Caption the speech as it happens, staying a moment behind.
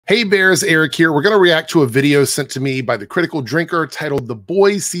Hey Bears, Eric here. We're going to react to a video sent to me by the Critical Drinker titled The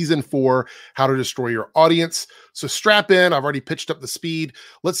Boys Season 4, How to Destroy Your Audience. So strap in. I've already pitched up the speed.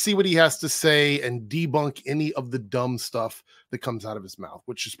 Let's see what he has to say and debunk any of the dumb stuff that comes out of his mouth,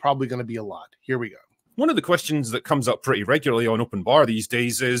 which is probably going to be a lot. Here we go. One of the questions that comes up pretty regularly on Open Bar these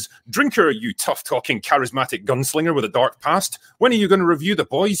days is, Drinker, you tough-talking, charismatic gunslinger with a dark past, when are you going to review The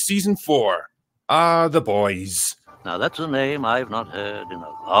Boys Season 4? The Boys. Now that's a name I've not heard in a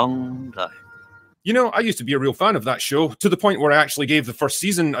long time. You know, I used to be a real fan of that show, to the point where I actually gave the first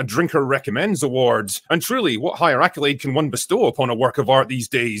season a Drinker Recommends Awards. And truly, what higher accolade can one bestow upon a work of art these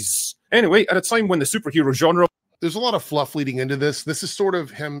days? Anyway, at a time when the superhero genre... There's a lot of fluff leading into this. This is sort of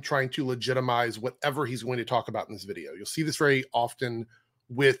him trying to legitimize whatever he's going to talk about in this video. You'll see this very often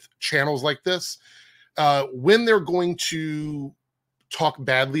with channels like this. When they're going to talk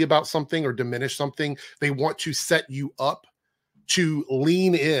badly about something or diminish something, they want to set you up to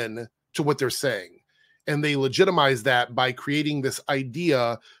lean in to what they're saying. And they legitimize that by creating this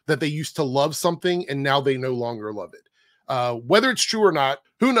idea that they used to love something and now they no longer love it. Whether it's true or not,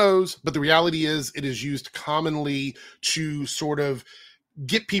 who knows? But the reality is it is used commonly to sort of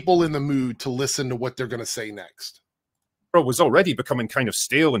get people in the mood to listen to what they're going to say next. Was already becoming kind of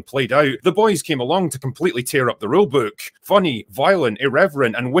stale and played out, The Boys came along to completely tear up the rulebook. Funny, violent,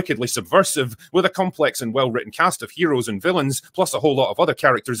 irreverent, and wickedly subversive, with a complex and well-written cast of heroes and villains, plus a whole lot of other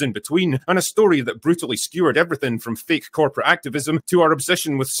characters in between, and a story that brutally skewered everything from fake corporate activism to our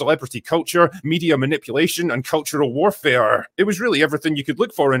obsession with celebrity culture, media manipulation, and cultural warfare. It was really everything you could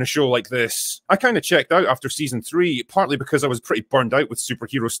look for in a show like this. I kind of checked out after season 3, partly because I was pretty burned out with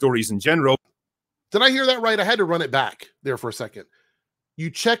superhero stories in general. Did I hear that right? I had to run it back there for a second. You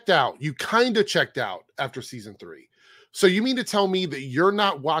checked out. You kind of checked out after season 3. So you mean to tell me that you're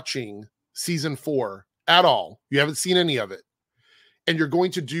not watching season 4 at all? You haven't seen any of it. And you're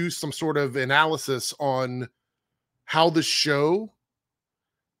going to do some sort of analysis on how the show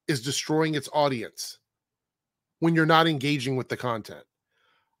is destroying its audience when you're not engaging with the content.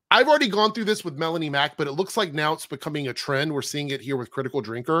 I've already gone through this with Melanie Mack, but it looks like now it's becoming a trend. We're seeing it here with Critical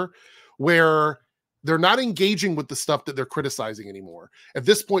Drinker, where they're not engaging with the stuff that they're criticizing anymore. At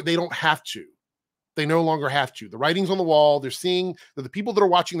this point, they don't have to. They no longer have to. The writing's on the wall. They're seeing that the people that are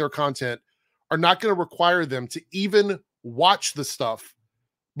watching their content are not going to require them to even watch the stuff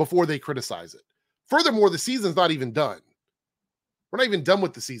before they criticize it. Furthermore, the season's not even done. We're not even done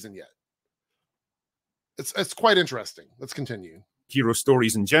with the season yet. It's quite interesting. Let's continue. Hero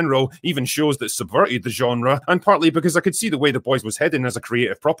stories in general, even shows that subverted the genre, and partly because I could see the way The Boys was heading as a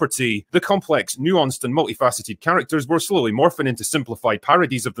creative property. The complex, nuanced, and multifaceted characters were slowly morphing into simplified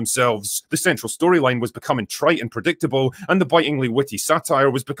parodies of themselves. The central storyline was becoming trite and predictable, and the bitingly witty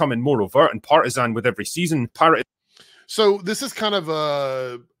satire was becoming more overt and partisan with every season. So this is kind of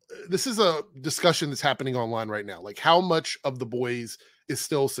a discussion that's happening online right now. Like, how much of The Boys is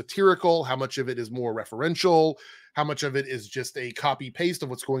still satirical? How much of it is more referential? How much of it is just a copy paste of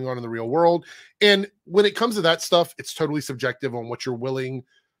what's going on in the real world? And when it comes to that stuff, it's totally subjective on what you're willing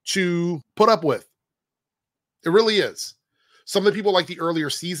to put up with. It really is. Some of the people like the earlier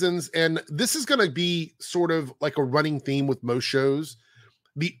seasons, and this is going to be sort of like a running theme with most shows.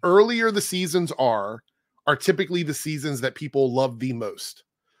 The earlier the seasons are typically the seasons that people love the most.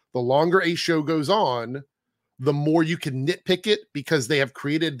 The longer a show goes on, the more you can nitpick it because they have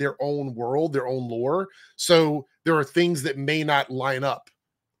created their own world, their own lore. So there are things that may not line up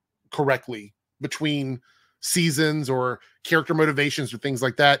correctly between seasons or character motivations or things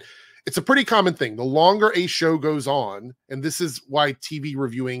like that. It's a pretty common thing. The longer a show goes on, and this is why TV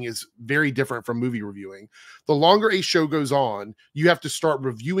reviewing is very different from movie reviewing. The longer a show goes on, you have to start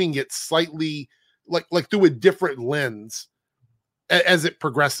reviewing it slightly like through a different lens as it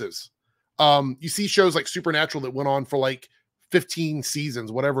progresses. You see shows like Supernatural that went on for like 15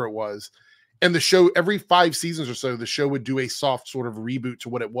 seasons, whatever it was. And the show, every 5 seasons or so, the show would do a soft sort of reboot to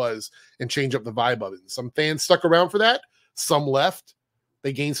what it was and change up the vibe of it. Some fans stuck around for that. Some left.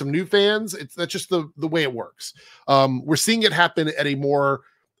 They gained some new fans. That's just the way it works. We're seeing it happen at a more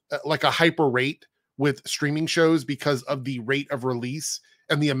like a hyper rate with streaming shows because of the rate of release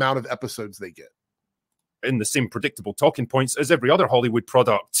and the amount of episodes they get. In the same predictable talking points as every other Hollywood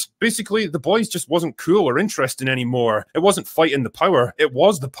product. Basically, The Boys just wasn't cool or interesting anymore. It wasn't fighting the power. It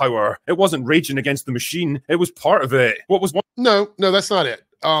was the power. It wasn't raging against the machine. It was part of it. What was one? No, that's not it.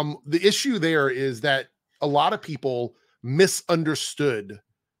 The issue there is that a lot of people misunderstood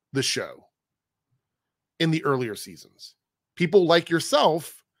the show in the earlier seasons. People like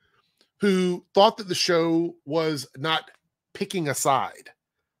yourself who thought that the show was not picking a side,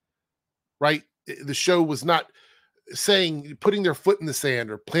 right? The show was not saying, putting their foot in the sand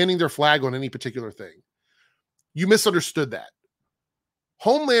or planting their flag on any particular thing. You misunderstood that.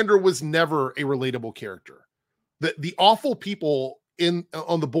 Homelander was never a relatable character. The awful people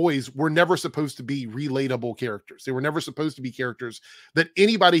on The Boys were never supposed to be relatable characters. They were never supposed to be characters that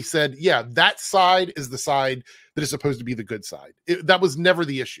anybody said, yeah, that side is the side that is supposed to be the good side. That was never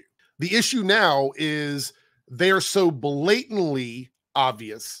the issue. The issue now is they are so blatantly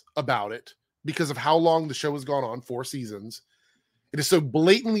obvious about it because of how long the show has gone on, 4 seasons. It is so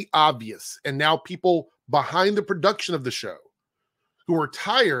blatantly obvious. And now people behind the production of the show who are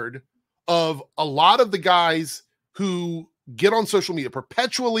tired of a lot of the guys who get on social media,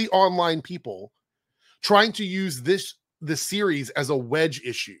 perpetually online people, trying to use this series as a wedge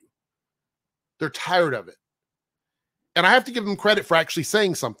issue. They're tired of it. And I have to give them credit for actually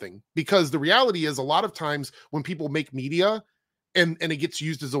saying something, because the reality is a lot of times when people make media and it gets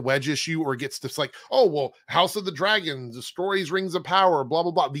used as a wedge issue, or it gets this like, oh, well, House of the Dragons, the stories, Rings of Power, blah,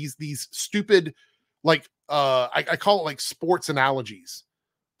 blah, blah. These stupid, like, I call it like sports analogies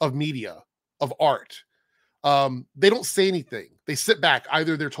of media, of art. They don't say anything. They sit back.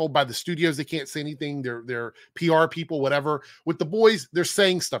 Either they're told by the studios they can't say anything, they're PR people, whatever. With The Boys, they're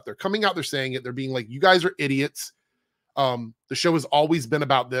saying stuff. They're coming out, they're saying it. They're being like, you guys are idiots. The show has always been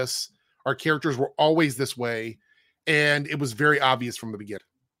about this. Our characters were always this way. And it was very obvious from the beginning.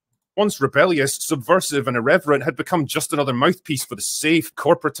 Once rebellious, subversive, and irreverent, had become just another mouthpiece for the safe,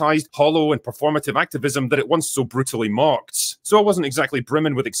 corporatized, hollow, and performative activism that it once so brutally mocked. So I wasn't exactly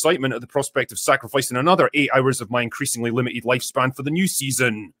brimming with excitement at the prospect of sacrificing another 8 hours of my increasingly limited lifespan for the new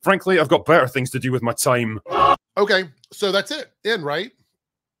season. Frankly, I've got better things to do with my time. Okay, so that's it. In, right?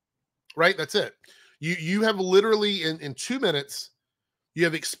 Right, that's it. You have literally, in 2 minutes, you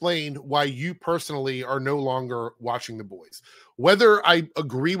have explained why you personally are no longer watching The Boys. Whether I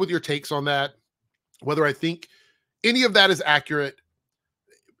agree with your takes on that, whether I think any of that is accurate,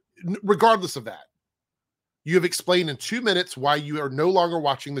 regardless of that, you have explained in 2 minutes why you are no longer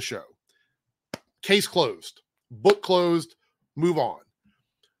watching the show. Case closed, book closed, move on.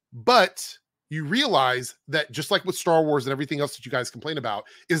 But you realize that just like with Star Wars and everything else that you guys complain about,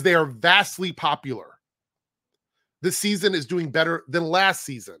 is they are vastly popular. This season is doing better than last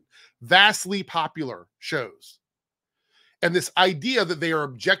season. Vastly popular shows. And this idea that they are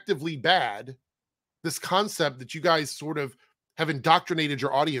objectively bad, this concept that you guys sort of have indoctrinated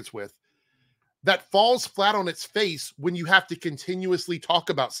your audience with, that falls flat on its face when you have to continuously talk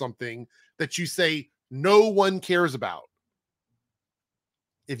about something that you say no one cares about.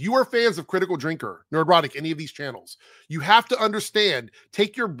 If you are fans of Critical Drinker, Nerdrotic, any of these channels, you have to understand,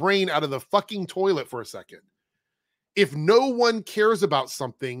 take your brain out of the fucking toilet for a second. If no one cares about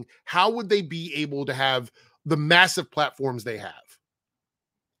something, how would they be able to have the massive platforms they have?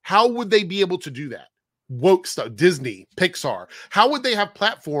 How would they be able to do that? Woke stuff, Disney, Pixar. How would they have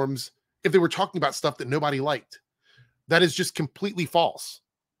platforms if they were talking about stuff that nobody liked? That is just completely false.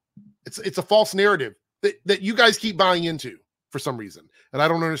 It's a false narrative that you guys keep buying into for some reason, and I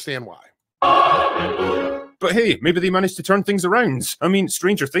don't understand why. But hey, maybe they managed to turn things around. I mean,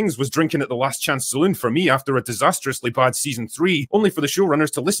 Stranger Things was drinking at the Last Chance Saloon for me after a disastrously bad season 3, only for the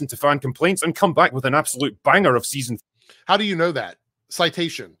showrunners to listen to fan complaints and come back with an absolute banger of season. How do you know that?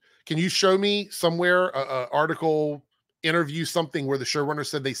 Citation. Can you show me somewhere a article, interview, something where the showrunner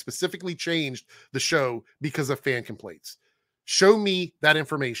said they specifically changed the show because of fan complaints? Show me that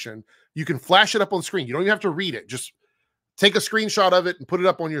information. You can flash it up on screen. You don't even have to read it. Just take a screenshot of it and put it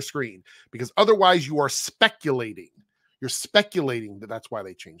up on your screen, because otherwise you are speculating. You're speculating that that's why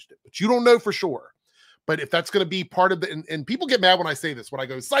they changed it, but you don't know for sure. But if that's going to be part of the, and people get mad when I say this, when I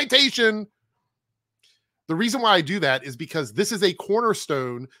go citation, the reason why I do that is because this is a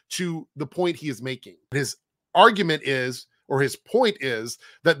cornerstone to the point he is making. His argument is, or his point is,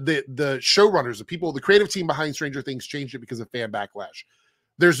 that the showrunners, the people, the creative team behind Stranger Things changed it because of fan backlash.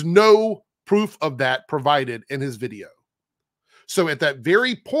 There's no proof of that provided in his video. So at that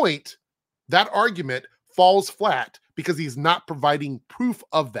very point, that argument falls flat because he's not providing proof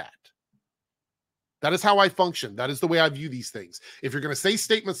of that. That is how I function. That is the way I view these things. If you're going to say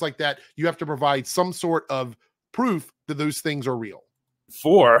statements like that, you have to provide some sort of proof that those things are real.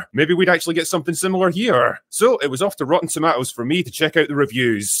 4, maybe we'd actually get something similar here. So it was off to Rotten Tomatoes for me to check out the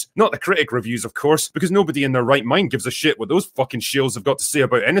reviews. Not the critic reviews, of course, because nobody in their right mind gives a shit what those fucking shills have got to say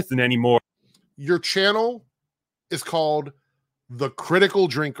about anything anymore. Your channel is called The Critical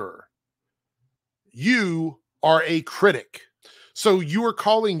Drinker. You are a critic. So you are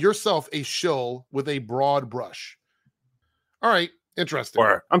calling yourself a shill with a broad brush. All right, interesting.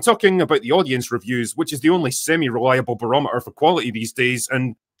 I'm talking about the audience reviews, which is the only semi-reliable barometer for quality these days,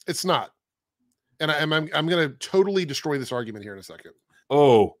 and it's not. and I'm going to totally destroy this argument here in a second.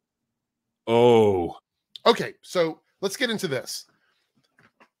 Oh. Okay, so let's get into this.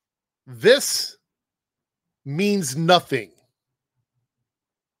 This means nothing.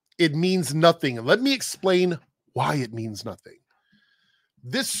 It means nothing. And let me explain why it means nothing.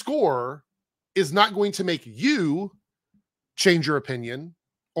 This score is not going to make you change your opinion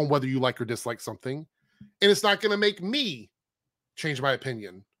on whether you like or dislike something. And it's not going to make me change my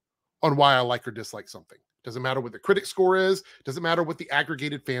opinion on why I like or dislike something. Doesn't matter what the critic score is. Doesn't matter what the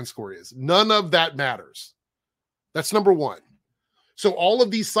aggregated fan score is. None of that matters. That's number one. So all of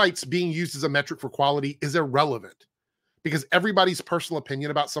these sites being used as a metric for quality is irrelevant because everybody's personal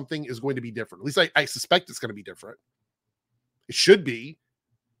opinion about something is going to be different. At least I suspect it's going to be different. It should be.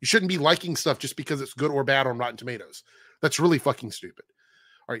 You shouldn't be liking stuff just because it's good or bad on Rotten Tomatoes. That's really fucking stupid.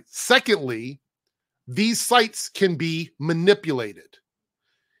 All right. Secondly, these sites can be manipulated.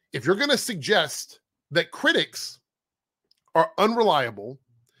 If you're going to suggest that critics are unreliable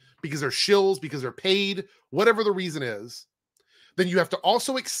because they're shills, because they're paid, whatever the reason is, then you have to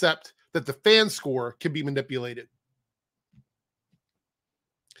also accept that the fan score can be manipulated.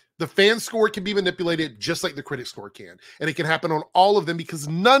 The fan score can be manipulated just like the critic score can. And it can happen on all of them because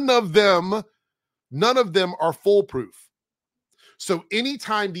none of them are foolproof. So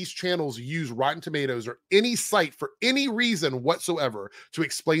anytime these channels use Rotten Tomatoes or any site for any reason whatsoever to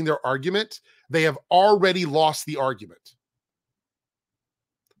explain their argument, they have already lost the argument.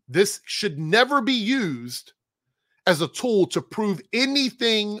 This should never be used as a tool to prove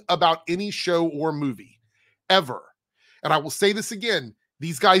anything about any show or movie, ever. And I will say this again,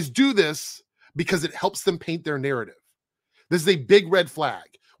 these guys do this because it helps them paint their narrative. This is a big red flag.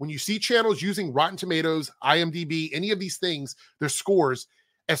 When you see channels using Rotten Tomatoes, IMDb, any of these things, their scores,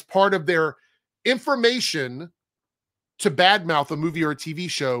 as part of their information to badmouth a movie or a TV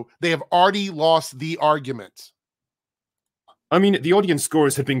show, they have already lost the argument. I mean, the audience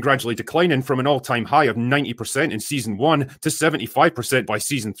scores had been gradually declining from an all-time high of 90% in season 1 to 75% by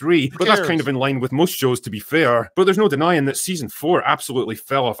season 3, but that's kind of in line with most shows, to be fair. But there's no denying that season 4 absolutely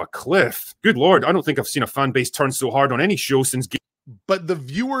fell off a cliff. Good lord, I don't think I've seen a fan base turn so hard on any show since... But the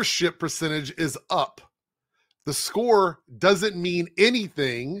viewership percentage is up. The score doesn't mean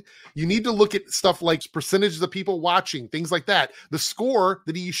anything. You need to look at stuff like percentages of people watching, things like that. The score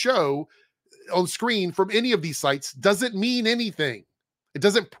that you show on screen from any of these sites doesn't mean anything. It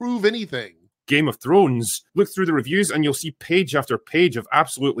doesn't prove anything. Game of Thrones. Look through the reviews and you'll see page after page of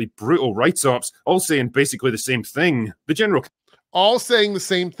absolutely brutal write-ups, all saying basically the same thing. The general... All saying the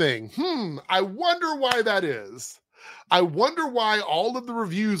same thing. I wonder why that is. I wonder why all of the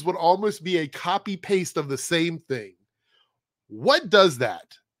reviews would almost be a copy-paste of the same thing. What does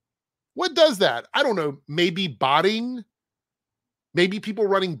that? What does that? I don't know. Maybe botting? Maybe people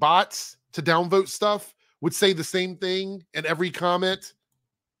running bots to downvote stuff would say the same thing in every comment.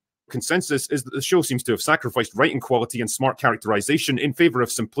 Consensus is that the show seems to have sacrificed writing quality and smart characterization in favor of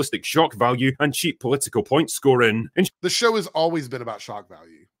simplistic shock value and cheap political point scoring. The show has always been about shock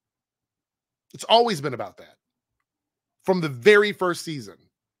value. It's always been about that. From the very first season.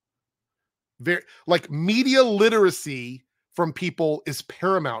 Like media literacy from people is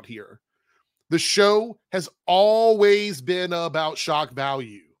paramount here. The show has always been about shock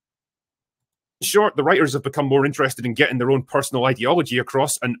value. In short, the writers have become more interested in getting their own personal ideology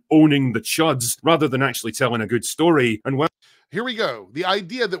across and owning the chuds rather than actually telling a good story. And well, here we go. The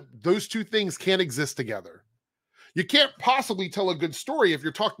idea that those two things can't exist together. You can't possibly tell a good story if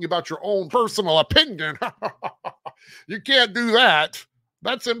you're talking about your own personal opinion. You can't do that.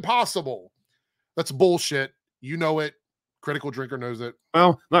 That's impossible. That's bullshit. You know it. Critical Drinker knows it.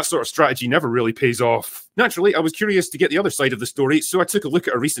 Well, that sort of strategy never really pays off. Naturally, I was curious to get the other side of the story, so I took a look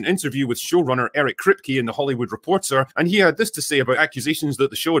at a recent interview with showrunner Eric Kripke in The Hollywood Reporter, and he had this to say about accusations that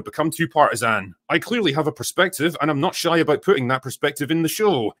the show had become too partisan. I clearly have a perspective, and I'm not shy about putting that perspective in the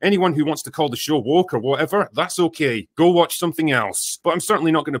show. Anyone who wants to call the show woke or whatever, that's okay. Go watch something else. But I'm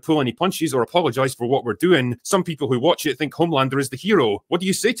certainly not going to pull any punches or apologize for what we're doing. Some people who watch it think Homelander is the hero. What do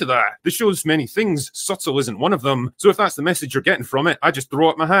you say to that? The show's many things. Subtle isn't one of them. So if that's the message you're getting from it, I just throw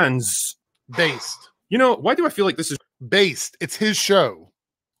up my hands. Based. You know, why do I feel like this is based? It's his show.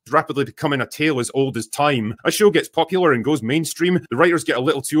 Rapidly becoming a tale as old as time. A show gets popular and goes mainstream, the writers get a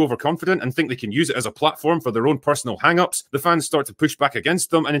little too overconfident and think they can use it as a platform for their own personal hang-ups, the fans start to push back against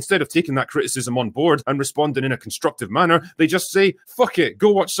them, and instead of taking that criticism on board and responding in a constructive manner, they just say, fuck it,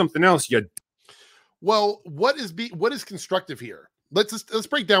 go watch something else, you... Well, what is constructive here? Let's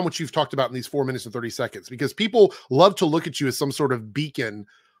break down what you've talked about in these 4 minutes and 30 seconds, because people love to look at you as some sort of beacon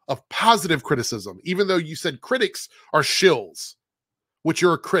of positive criticism, even though you said critics are shills, which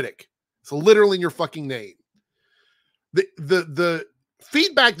you're a critic. It's literally in your fucking name. The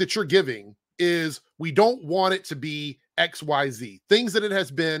feedback that you're giving is we don't want it to be XYZ, things that it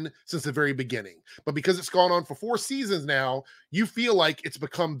has been since the very beginning. But because it's gone on for 4 seasons now, you feel like it's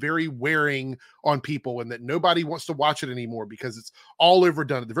become very wearing on people and that nobody wants to watch it anymore because it's all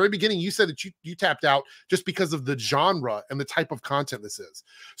overdone. At the very beginning, you said that you tapped out just because of the genre and the type of content this is.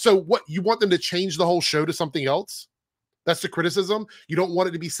 So what, you want them to change the whole show to something else? That's the criticism. You don't want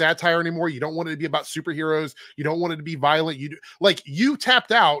it to be satire anymore. You don't want it to be about superheroes. You don't want it to be violent. You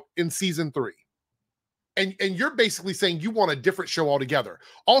tapped out in season 3. And you're basically saying you want a different show altogether.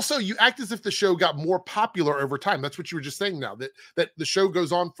 Also, you act as if the show got more popular over time. That's what you were just saying now, that the show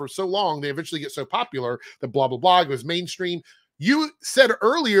goes on for so long, they eventually get so popular that blah, blah, blah, goes mainstream. You said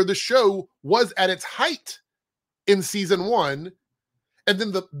earlier the show was at its height in season 1, and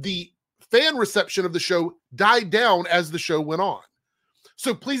then the fan reception of the show died down as the show went on.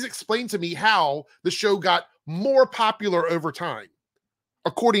 So please explain to me how the show got more popular over time,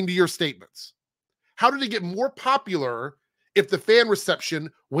 according to your statements. How did it get more popular if the fan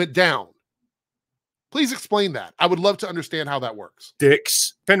reception went down? Please explain that. I would love to understand how that works.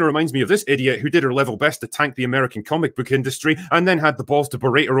 Dicks. Kind of reminds me of this idiot who did her level best to tank the American comic book industry and then had the balls to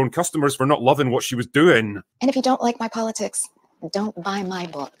berate her own customers for not loving what she was doing. And if you don't like my politics, don't buy my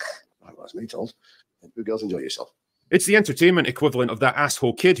book. I was me told. You girls enjoy yourself. It's the entertainment equivalent of that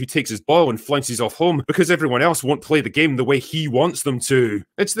asshole kid who takes his ball and flounces off home because everyone else won't play the game the way he wants them to.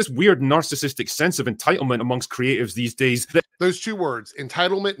 It's this weird narcissistic sense of entitlement amongst creatives these days. Those 2 words,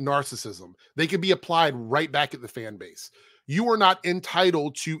 entitlement, narcissism, they can be applied right back at the fan base. You are not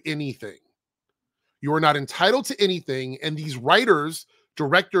entitled to anything. You are not entitled to anything. And these writers,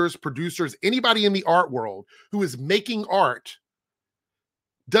 directors, producers, anybody in the art world who is making art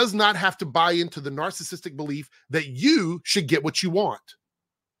does not have to buy into the narcissistic belief that you should get what you want.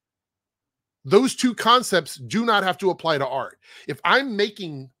 Those 2 concepts do not have to apply to art. If I'm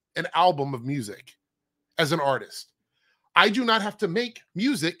making an album of music as an artist, I do not have to make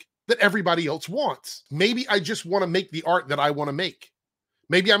music that everybody else wants. Maybe I just want to make the art that I want to make.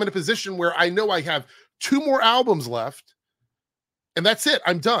 Maybe I'm in a position where I know I have 2 more albums left and that's it.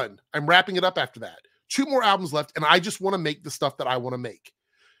 I'm done. I'm wrapping it up after that. 2 more albums left and I just want to make the stuff that I want to make.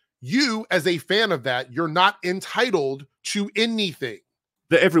 You, as a fan of that, you're not entitled to anything.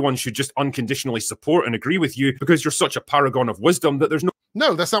 That everyone should just unconditionally support and agree with you because you're such a paragon of wisdom that there's no...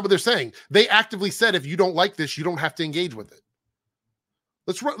 No, that's not what they're saying. They actively said, if you don't like this, you don't have to engage with it.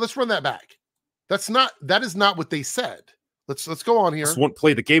 Let's run that back. That is not what they said. Let's go on here. Won't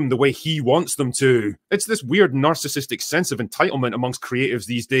play the game the way he wants them to. It's this weird narcissistic sense of entitlement amongst creatives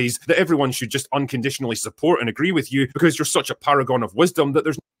these days that everyone should just unconditionally support and agree with you because you're such a paragon of wisdom that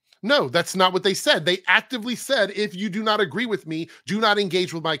there's... No, that's not what they said. They actively said, if you do not agree with me, do not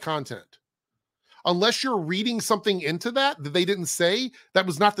engage with my content. Unless you're reading something into that they didn't say, that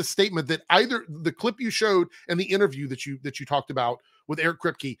was not the statement that either the clip you showed and the interview that you talked about with Eric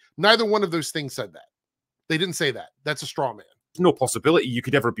Kripke, neither one of those things said that. They didn't say that. That's a straw man. No possibility you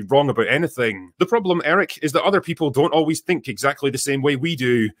could ever be wrong about anything. The problem, Eric, is that other people don't always think exactly the same way we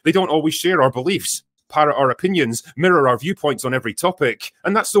do. They don't always share our beliefs, parrot our opinions, mirror our viewpoints on every topic.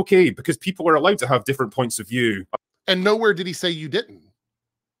 And that's okay because people are allowed to have different points of view. And nowhere did he say you didn't.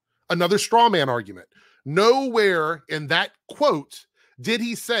 Another straw man argument. Nowhere in that quote did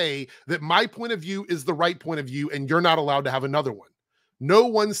he say that my point of view is the right point of view and you're not allowed to have another one. No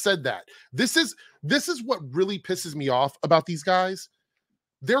one said that. This is what really pisses me off about these guys.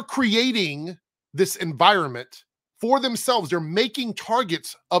 They're creating this environment for themselves. They're making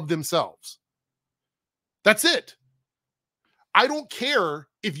targets of themselves. That's it. I don't care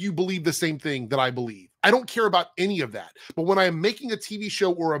if you believe the same thing that I believe. I don't care about any of that. But when I am making a TV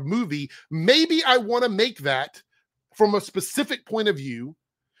show or a movie, maybe I want to make that from a specific point of view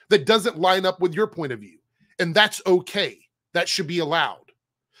that doesn't line up with your point of view. And that's okay. That should be allowed.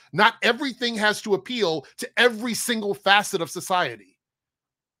 Not everything has to appeal to every single facet of society.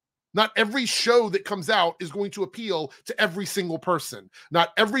 Not every show that comes out is going to appeal to every single person. Not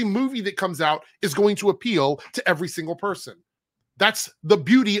every movie that comes out is going to appeal to every single person. That's the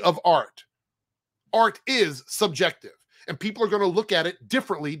beauty of art. Art is subjective, and people are going to look at it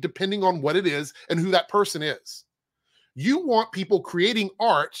differently depending on what it is and who that person is. You want people creating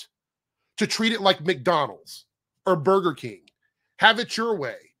art to treat it like McDonald's or Burger King. Have it your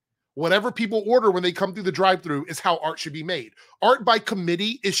way. Whatever people order when they come through the drive-thru is how art should be made. Art by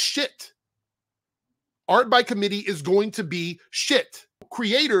committee is shit. Art by committee is going to be shit.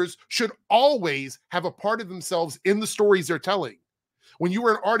 Creators should always have a part of themselves in the stories they're telling. When you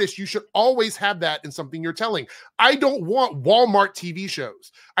were an artist, you should always have that in something you're telling. I don't want Walmart TV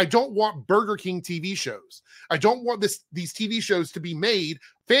shows. I don't want Burger King TV shows. I don't want these TV shows to be made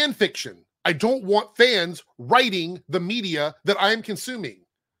fan fiction. I don't want fans writing the media that I am consuming.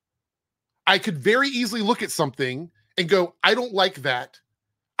 I could very easily look at something and go, I don't like that.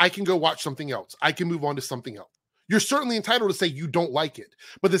 I can go watch something else. I can move on to something else. You're certainly entitled to say you don't like it.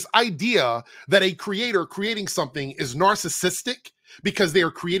 But this idea that a creator creating something is narcissistic because they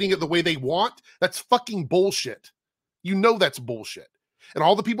are creating it the way they want, that's fucking bullshit. You know that's bullshit. And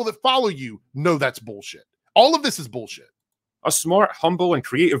all the people that follow you know that's bullshit. All of this is bullshit. A smart, humble, and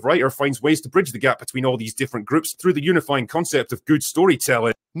creative writer finds ways to bridge the gap between all these different groups through the unifying concept of good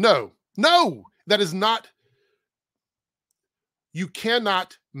storytelling. No, that is not. You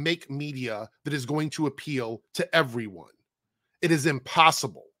cannot make media that is going to appeal to everyone. It is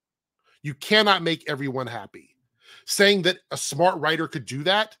impossible. You cannot make everyone happy. Saying that a smart writer could do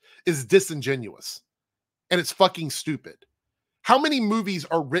that is disingenuous. And it's fucking stupid. How many movies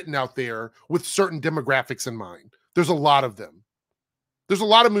are written out there with certain demographics in mind? There's a lot of them. There's a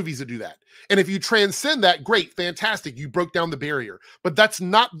lot of movies that do that. And if you transcend that, great, fantastic. You broke down the barrier. But that's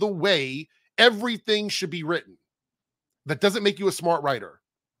not the way everything should be written. That doesn't make you a smart writer.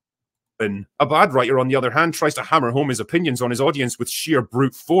 A bad writer, on the other hand, tries to hammer home his opinions on his audience with sheer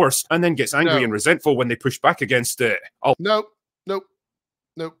brute force and then gets angry and resentful when they push back against it. Nope.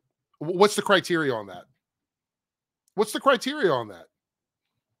 What's the criteria on that? What's the criteria on that?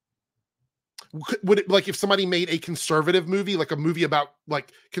 Would it, like, if somebody made a conservative movie, like a movie about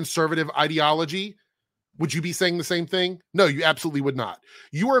like conservative ideology, would you be saying the same thing? No, you absolutely would not.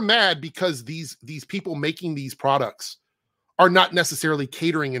 You are mad because these people making these products are not necessarily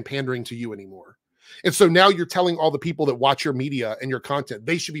catering and pandering to you anymore. And so now you're telling all the people that watch your media and your content,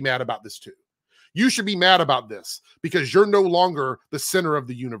 they should be mad about this too. You should be mad about this because you're no longer the center of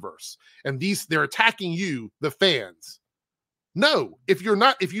the universe. And they're attacking you, the fans. No, if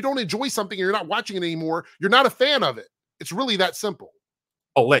you don't enjoy something and you're not watching it anymore, you're not a fan of it. It's really that simple.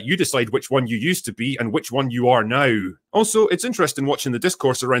 I'll let you decide which one you used to be and which one you are now. Also, it's interesting watching the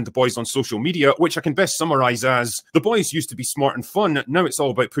discourse around the boys on social media, which I can best summarize as, the boys used to be smart and fun, now it's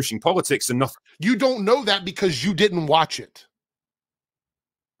all about pushing politics and nothing. You don't know that because you didn't watch it.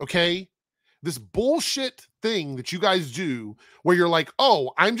 Okay? This bullshit thing that you guys do where you're like,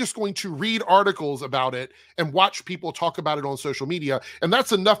 oh, I'm just going to read articles about it and watch people talk about it on social media. And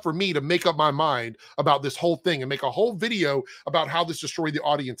that's enough for me to make up my mind about this whole thing and make a whole video about how this destroyed the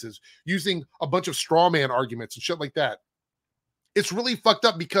audiences using a bunch of straw man arguments and shit like that. It's really fucked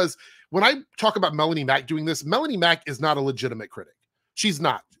up because when I talk about Melanie Mack doing this, Melanie Mack is not a legitimate critic. She's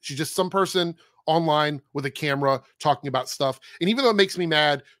not. She's just some person online with a camera talking about stuff. And even though it makes me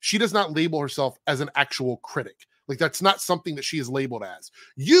mad, she does not label herself as an actual critic. Like, that's not something that she is labeled as.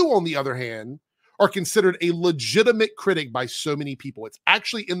 You, on the other hand, are considered a legitimate critic by so many people. It's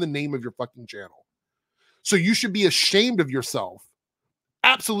actually in the name of your fucking channel. So you should be ashamed of yourself.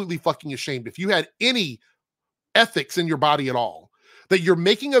 Absolutely fucking ashamed. If you had any ethics in your body at all, that you're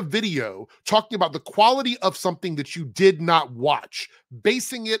making a video talking about the quality of something that you did not watch,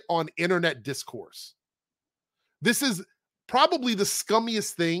 basing it on internet discourse. This is probably the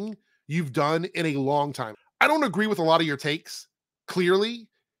scummiest thing you've done in a long time. I don't agree with a lot of your takes, clearly,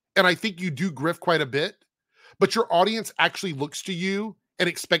 and I think you do grift quite a bit, but your audience actually looks to you and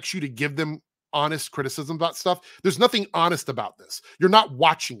expects you to give them honest criticism about stuff. There's nothing honest about this. You're not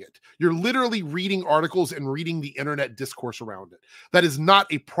watching it. You're literally reading articles and reading the internet discourse around it. That is not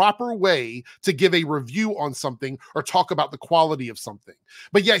a proper way to give a review on something or talk about the quality of something.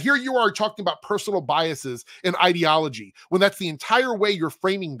 But yet here you are talking about personal biases and ideology when that's the entire way you're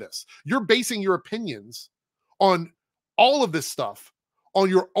framing this. You're basing your opinions on all of this stuff on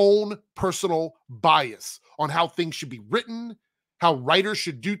your own personal bias on how things should be written, how writers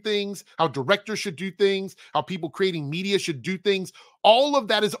should do things, how directors should do things, how people creating media should do things. All of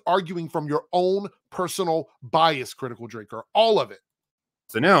that is arguing from your own personal bias, Critical Drinker. All of it.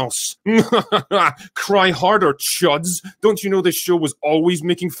 Something else. Cry harder, chuds. Don't you know this show was always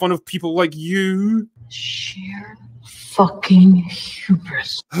making fun of people like you? Sheer fucking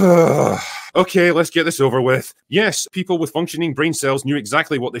hubris. Okay, let's get this over with. Yes, people with functioning brain cells knew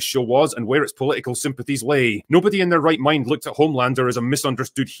exactly what this show was and where its political sympathies lay. Nobody in their right mind looked at Homelander as a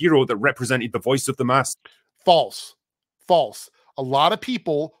misunderstood hero that represented the voice of the mass. False. False. A lot of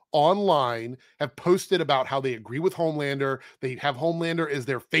people online have posted about how they agree with Homelander. They have Homelander as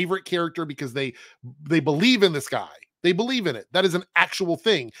their favorite character because they believe in this guy. They believe in it. That is an actual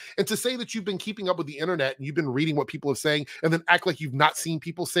thing. And to say that you've been keeping up with the internet and you've been reading what people are saying and then act like you've not seen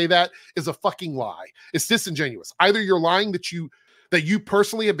people say that is a fucking lie. It's disingenuous. Either you're lying that you that you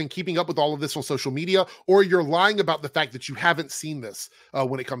personally have been keeping up with all of this on social media, or you're lying about the fact that you haven't seen this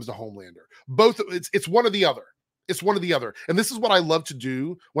when it comes to Homelander. Both, it's one or the other. It's one or the other. And this is what I love to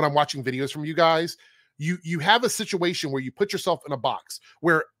do when I'm watching videos from you guys. You have a situation where you put yourself in a box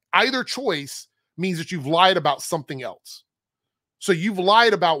where either choice means that you've lied about something else. So you've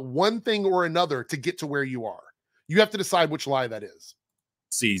lied about one thing or another to get to where you are. You have to decide which lie that is.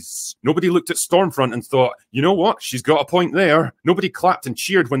 Nobody looked at Stormfront and thought, you know what, she's got a point there. Nobody clapped and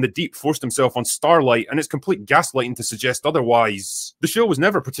cheered when the Deep forced himself on Starlight, and it's complete gaslighting to suggest otherwise. The show was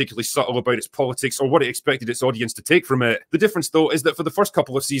never particularly subtle about its politics or what it expected its audience to take from it. The difference, though, is that for the first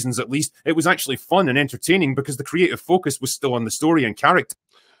couple of seasons at least, it was actually fun and entertaining because the creative focus was still on the story and character.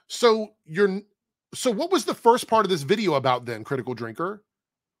 So what was the first part of this video about then, Critical Drinker?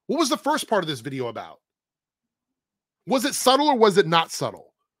 What was the first part of this video about? Was it subtle or was it not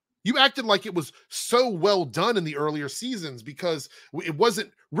subtle? You acted like it was so well done in the earlier seasons because it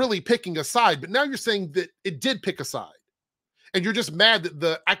wasn't really picking a side, but now you're saying that it did pick a side. And you're just mad that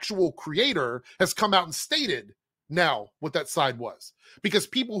the actual creator has come out and stated now what that side was. Because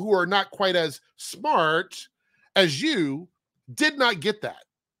people who are not quite as smart as you did not get that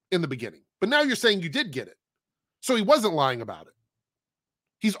in the beginning. But now you're saying you did get it. So he wasn't lying about it.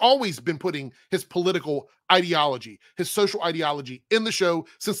 He's always been putting his political ideology, his social ideology in the show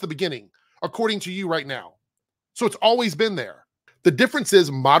since the beginning, according to you right now. So it's always been there. The difference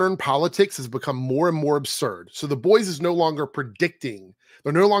is modern politics has become more and more absurd. So The Boys is no longer predicting.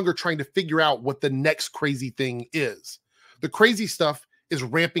 They're no longer trying to figure out what the next crazy thing is. The crazy stuff is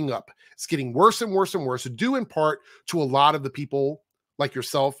ramping up. It's getting worse and worse and worse, due in part to a lot of the people like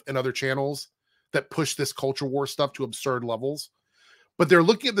yourself and other channels that push this culture war stuff to absurd levels. But they're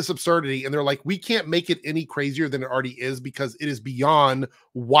looking at this absurdity and they're like, we can't make it any crazier than it already is because it is beyond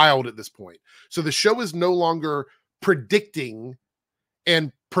wild at this point. So the show is no longer predicting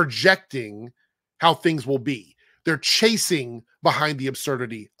and projecting how things will be. They're chasing behind the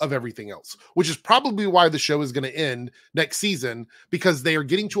absurdity of everything else, which is probably why the show is going to end next season, because they are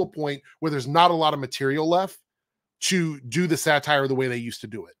getting to a point where there's not a lot of material left to do the satire the way they used to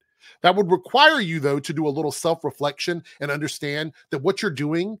do it. That would require you, though, to do a little self-reflection and understand that what you're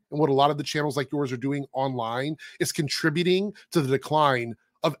doing and what a lot of the channels like yours are doing online is contributing to the decline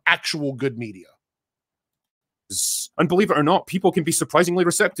of actual good media. And believe it or not, people can be surprisingly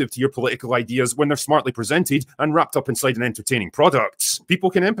receptive to your political ideas when they're smartly presented and wrapped up inside an entertaining product.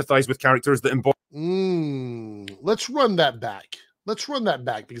 People can empathize with characters that embody... Let's run that back. Let's run that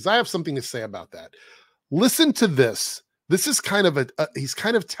back because I have something to say about that. Listen to this. This is kind of he's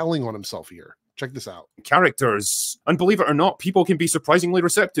kind of telling on himself here. Check this out. Characters. And believe it or not, people can be surprisingly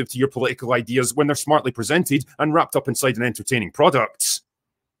receptive to your political ideas when they're smartly presented and wrapped up inside an entertaining product.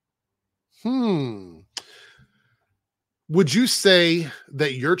 Would you say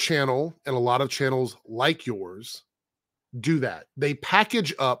that your channel and a lot of channels like yours do that? They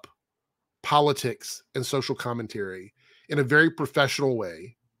package up politics and social commentary in a very professional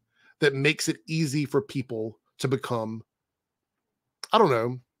way that makes it easy for people to become, I don't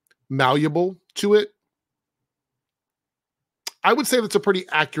know, malleable to it? I would say that's a pretty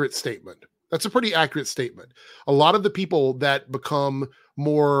accurate statement. That's a pretty accurate statement. A lot of the people that become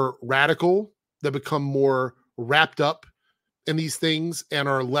more radical, that become more wrapped up in these things and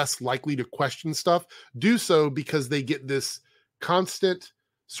are less likely to question stuff, do so because they get this constant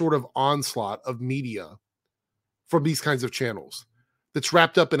sort of onslaught of media from these kinds of channels that's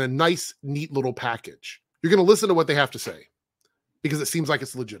wrapped up in a nice, neat little package. You're going to listen to what they have to say because it seems like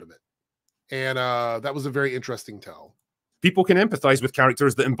it's legitimate. And that was a very interesting tell. People can empathize with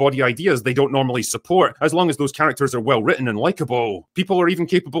characters that embody ideas they don't normally support, as long as those characters are well written and likable. People are even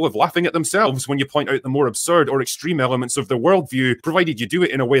capable of laughing at themselves when you point out the more absurd or extreme elements of their worldview, provided you do it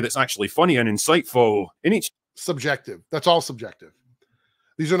in a way that's actually funny and insightful. In each subjective. That's all subjective.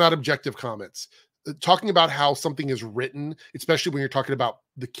 These are not objective comments. Talking about how something is written, especially when you're talking about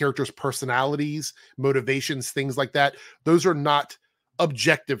the characters' personalities, motivations, things like that, those are not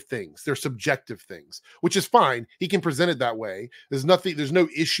objective things. They're subjective things, which is fine. He can present it that way. There's no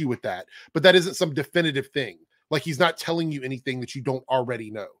issue with that, but that isn't some definitive thing. Like, he's not telling you anything that you don't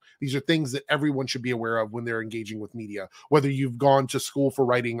already know. These are things that everyone should be aware of when they're engaging with media, whether you've gone to school for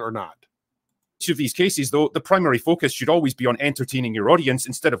writing or not. Each of these cases, though, the primary focus should always be on entertaining your audience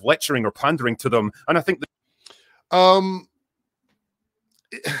instead of lecturing or pandering to them. And I think that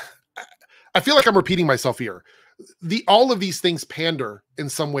I feel like I'm repeating myself here. All of these things pander in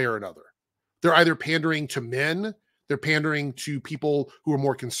some way or another. They're either pandering to men, they're pandering to people who are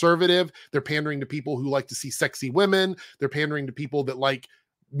more conservative, they're pandering to people who like to see sexy women, they're pandering to people that like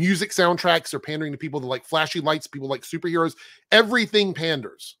music soundtracks. They're pandering to people that like flashy lights, people like superheroes. Everything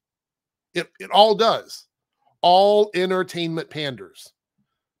panders. It all does. All entertainment panders.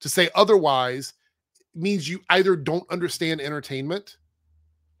 To say otherwise means you either don't understand entertainment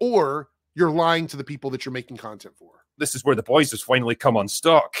or you're lying to the people that you're making content for. This is where the boys has finally come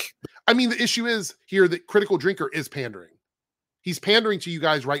unstuck. I mean, the issue is here that Critical Drinker is pandering. He's pandering to you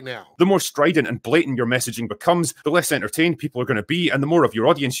guys right now. The more strident and blatant your messaging becomes, the less entertained people are going to be, and the more of your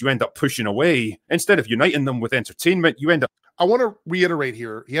audience you end up pushing away. Instead of uniting them with entertainment, you end up... I want to reiterate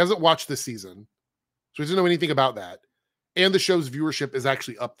here, he hasn't watched this season, so he doesn't know anything about that. And the show's viewership is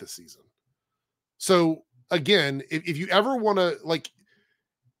actually up this season. So again, if you ever want to, like,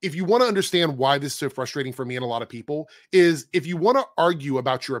 if you want to understand why this is so frustrating for me and a lot of people, is if you want to argue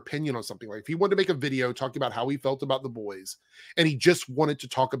about your opinion on something, like if he wanted to make a video talking about how he felt about the boys, and he just wanted to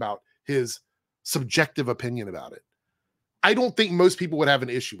talk about his subjective opinion about it, I don't think most people would have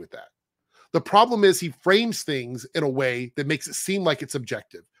an issue with that. The problem is he frames things in a way that makes it seem like it's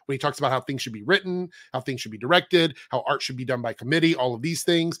objective. When he talks about how things should be written, how things should be directed, how art should be done by committee, all of these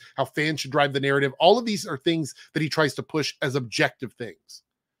things, how fans should drive the narrative, all of these are things that he tries to push as objective things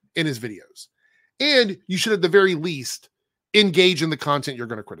in his videos. And you should at the very least engage in the content you're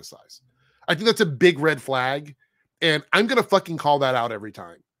going to criticize. I think that's a big red flag, and I'm going to fucking call that out every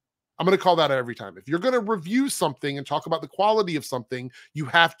time. I'm going to call that out every time. If you're going to review something and talk about the quality of something, you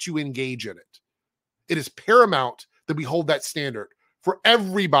have to engage in it. It is paramount that we hold that standard for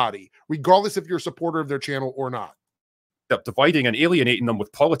everybody, regardless if you're a supporter of their channel or not. Up dividing and alienating them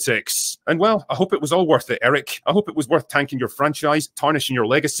with politics. And well, I hope it was all worth it, Eric. I hope it was worth tanking your franchise, tarnishing your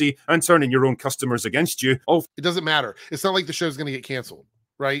legacy, and turning your own customers against you. Oh, it doesn't matter. It's not like the show's going to get canceled,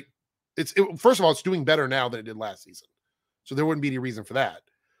 right? First of all, it's doing better now than it did last season. So there wouldn't be any reason for that.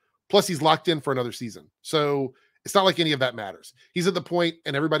 Plus, he's locked in for another season. So it's not like any of that matters. He's at the point,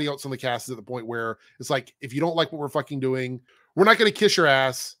 and everybody else on the cast is at the point where it's like, if you don't like what we're fucking doing, we're not going to kiss your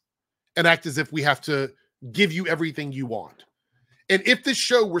ass and act as if we have to give you everything you want. And if this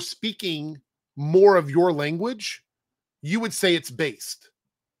show were speaking more of your language, you would say it's based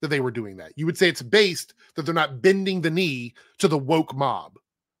that they were doing that. You would say it's based that they're not bending the knee to the woke mob.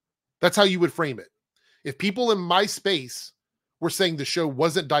 That's how you would frame it. If people in my space were saying the show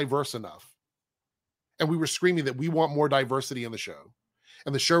wasn't diverse enough, and we were screaming that we want more diversity in the show,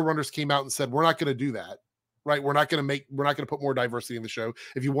 and the showrunners came out and said, we're not going to do that, right? We're not going to put more diversity in the show.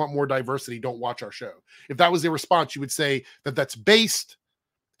 If you want more diversity, don't watch our show. If that was their response, you would say that that's based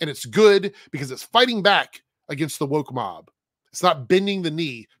and it's good because it's fighting back against the woke mob. It's not bending the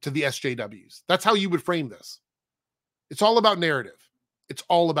knee to the SJWs. That's how you would frame this. It's all about narrative. It's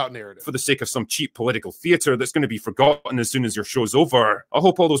all about narrative. For the sake of some cheap political theater that's going to be forgotten as soon as your show's over. I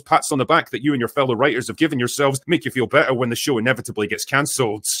hope all those pats on the back that you and your fellow writers have given yourselves make you feel better when the show inevitably gets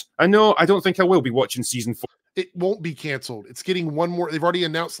cancelled. And no, I don't think I will be watching season 4. It won't be canceled. It's getting one more. They've already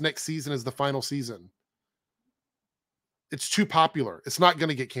announced next season as the final season. It's too popular. It's not going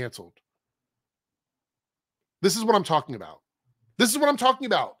to get canceled. This is what I'm talking about. This is what I'm talking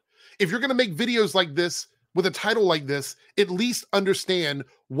about. If you're going to make videos like this, with a title like this, at least understand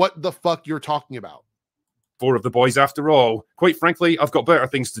what the fuck you're talking about. 4 of the boys after all. Quite frankly, I've got better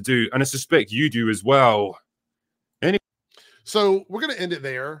things to do, and I suspect you do as well. So we're going to end it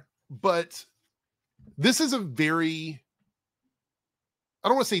there, but this is a very, I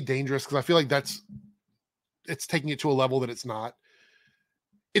don't want to say dangerous, because I feel like it's taking it to a level that it's not.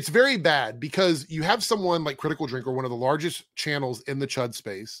 It's very bad because you have someone like Critical Drinker, one of the largest channels in the Chud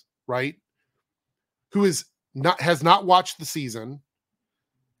space, right? Who has not watched the season,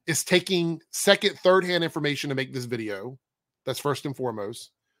 is taking second, third-hand information to make this video. That's first and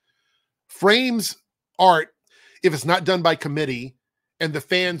foremost. Frames art, if it's not done by committee, and the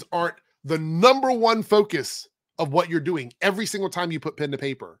fans aren't the number one focus of what you're doing every single time you put pen to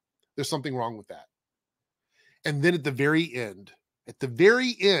paper, there's something wrong with that. And then at the very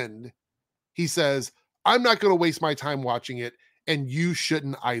end, he says, I'm not going to waste my time watching it, and you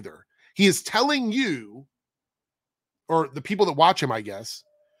shouldn't either. He is telling you, or the people that watch him, I guess,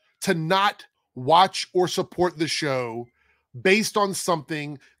 to not watch or support the show based on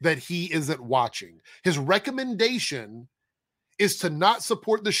something that he isn't watching. His recommendation is to not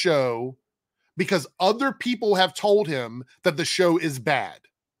support the show because other people have told him that the show is bad.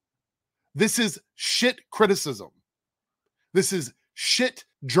 This is shit criticism. This is shit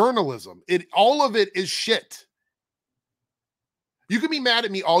journalism. All of it is shit. You can be mad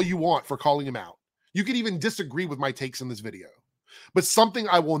at me all you want for calling him out. You can even disagree with my takes in this video. But something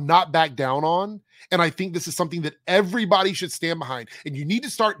I will not back down on, and I think this is something that everybody should stand behind, and you need to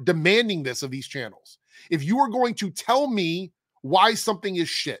start demanding this of these channels. If you are going to tell me why something is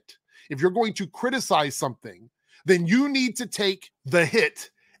shit, if you're going to criticize something, then you need to take the hit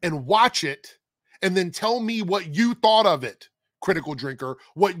and watch it and then tell me what you thought of it, critical drinker,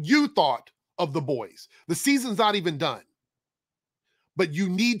 what you thought of The Boys. The season's not even done. But you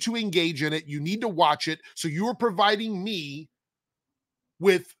need to engage in it. You need to watch it. So you are providing me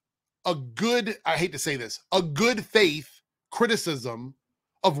with a good, I hate to say this, a good faith criticism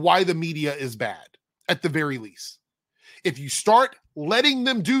of why the media is bad, at the very least. If you start letting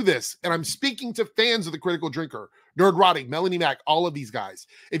them do this, and I'm speaking to fans of the Critical Drinker, Nerd Rotting, Melanie Mack, all of these guys,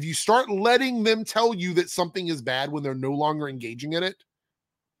 if you start letting them tell you that something is bad when they're no longer engaging in it,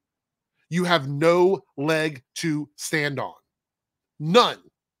 you have no leg to stand on. None.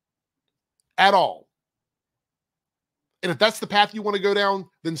 At all. And if that's the path you want to go down,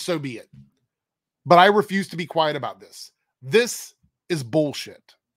 then so be it. But I refuse to be quiet about this. This is bullshit.